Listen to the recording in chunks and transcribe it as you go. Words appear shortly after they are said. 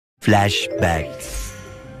Flashback.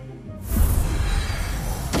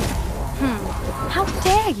 How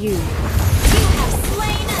dare you? You have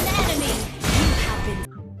slain an enemy!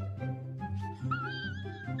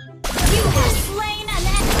 You have slain an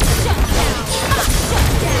enemy! Shut down! Shut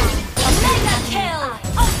down! A mega kill!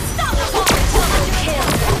 Unstoppable! Double kill!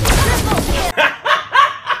 Triple kill!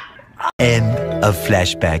 End of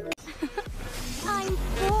Flashback. I'm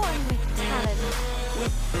born with talent.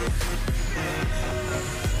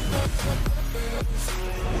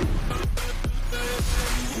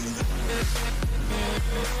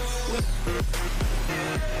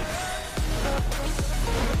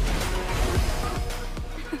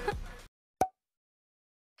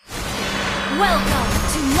 Welcome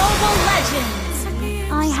to Mobile Legends!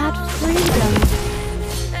 I had freedom.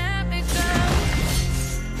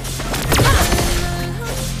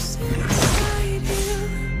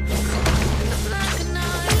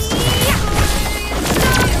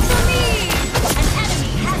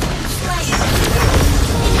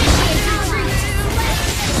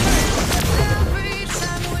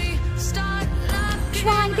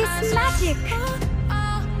 Try this magic.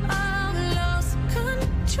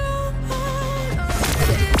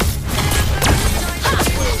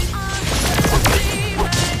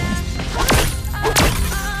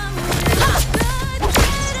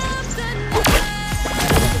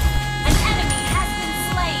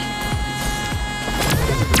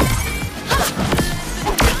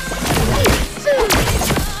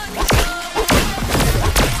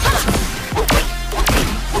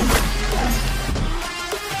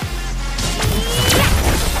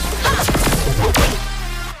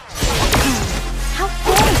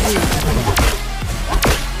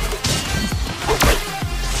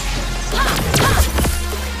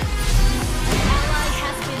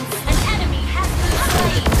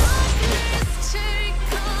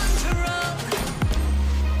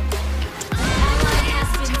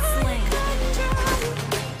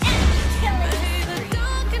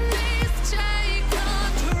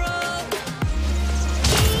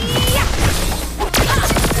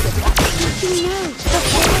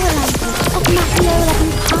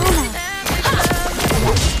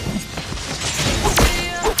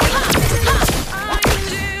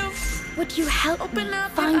 Would you help me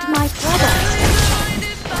find my brother?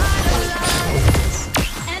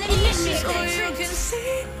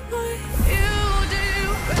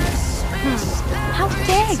 How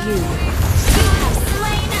dare you? You have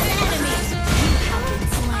slain an enemy! You have been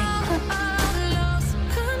slain.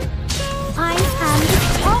 I am the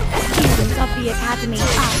top student of the academy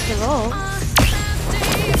after all.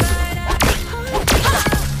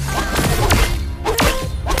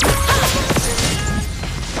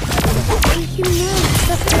 You know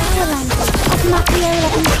the flower language of Mafiola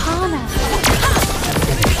and Kana.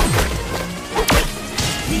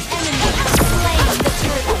 The enemy has slain the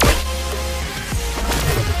turtle.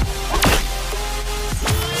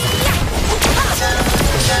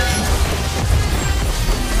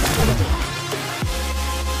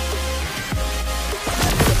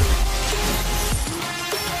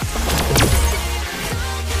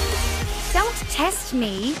 Don't test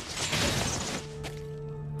me.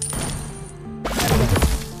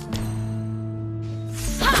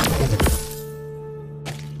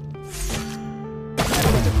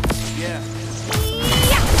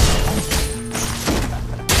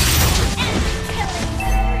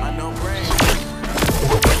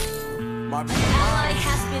 Ally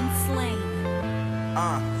has been slain. I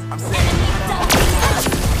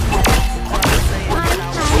am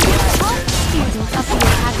the top student of the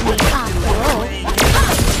academy after all.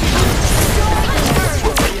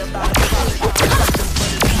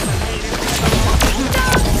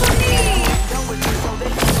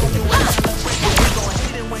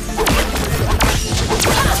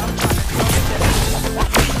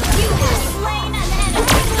 You have slain an enemy.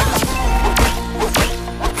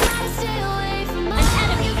 An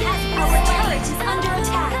enemy has our turret is under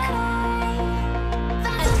attack.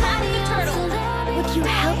 Attack the turtle. Would you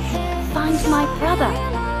help me find my brother?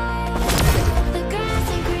 The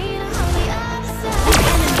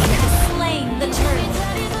enemy has slain the turtle.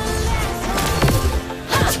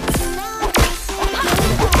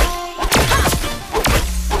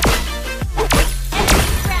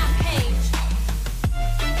 Enemy rampage.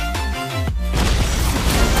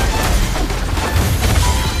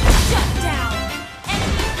 Shut down.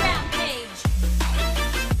 Enemy rampage.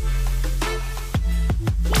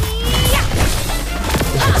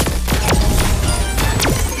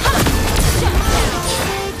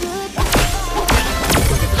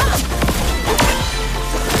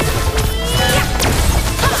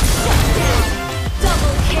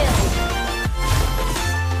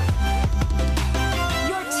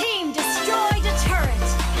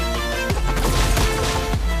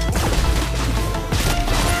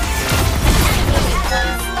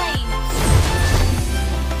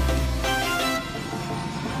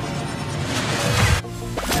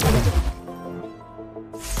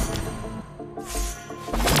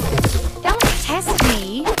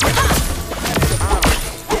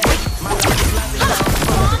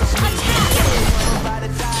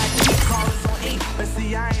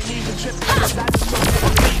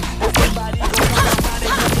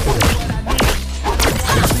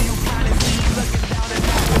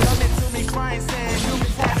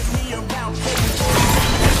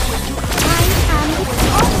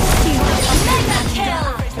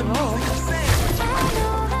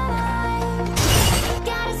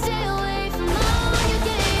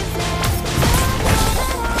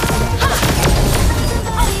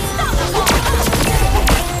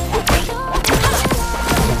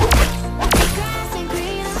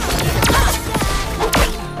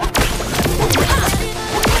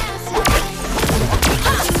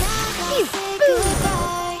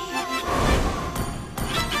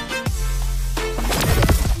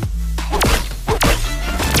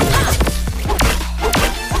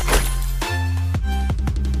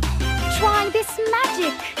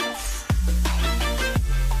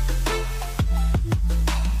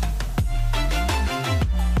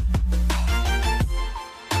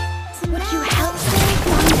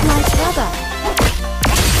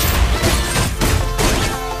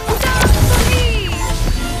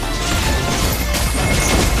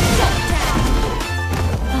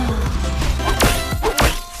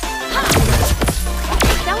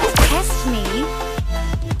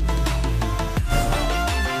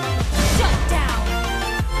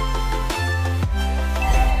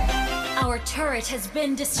 turret has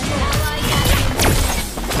been destroyed.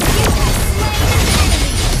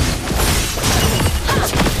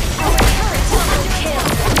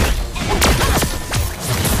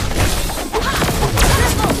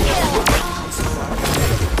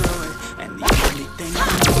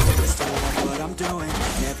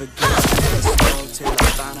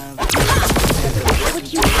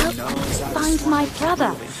 Would you help me find my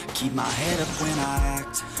brother? Keep my head up when I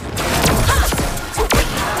act.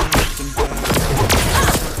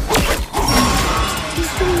 Do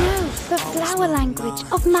you know the flower language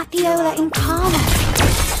of Mapiola in Karma?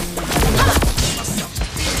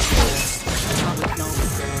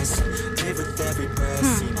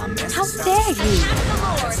 How dare you?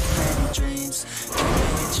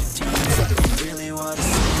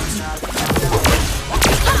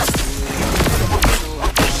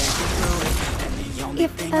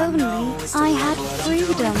 If only I had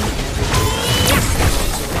freedom.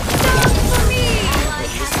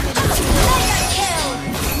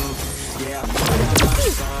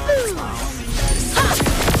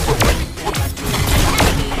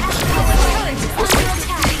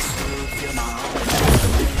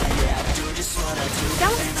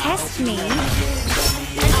 Don't test me.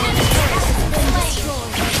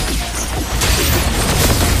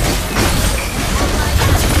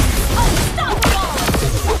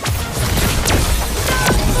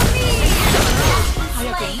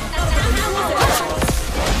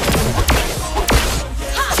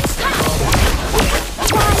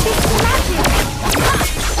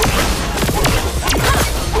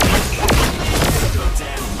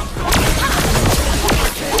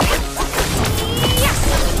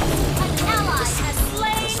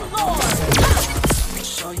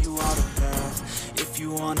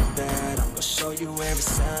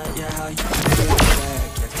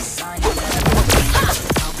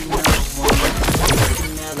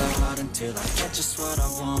 Till I get just what I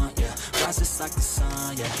want, yeah. Rises like the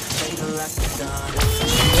sun, yeah. Later like the dawn.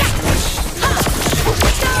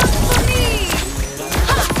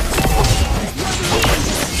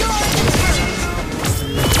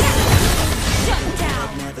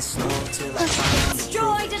 Never slow till I find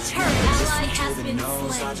Destroyed a turret. Ally has been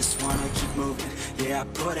slain. I just wanna keep moving. Yeah, I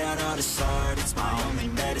put out all this art. It's my only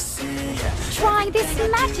medicine, yeah. Try this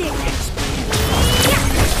magic.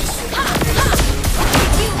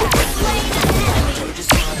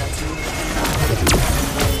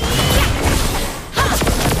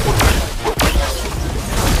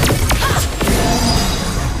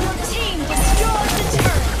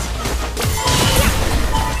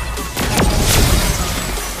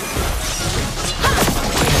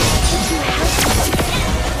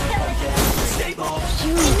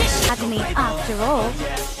 After all,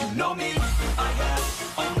 you know me, I have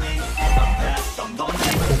only a path. I'm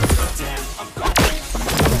lonely, but damn, I'm going.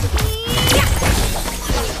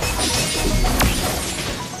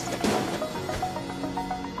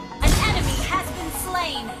 An enemy has been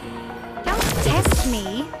slain. don't test me.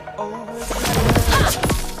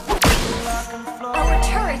 Our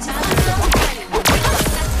turret is under ready.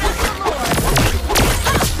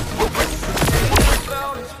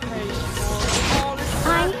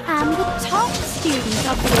 I am the top student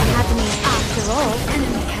of the academy after all.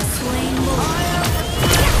 Enemy has slain Lord.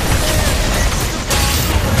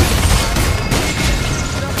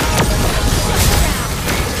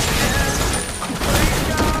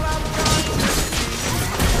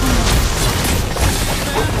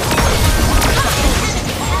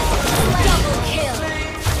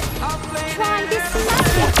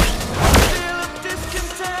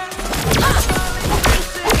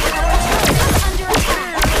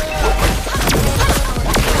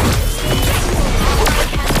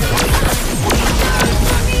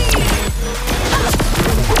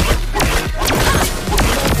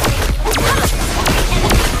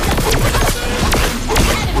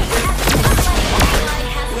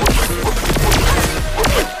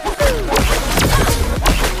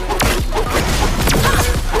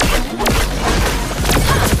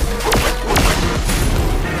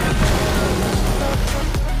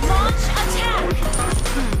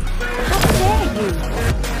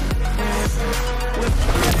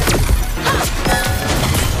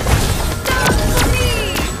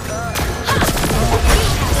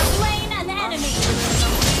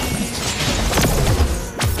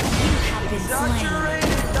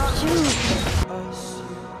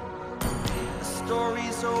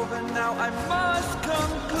 it's over now, I must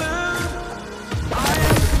conclude.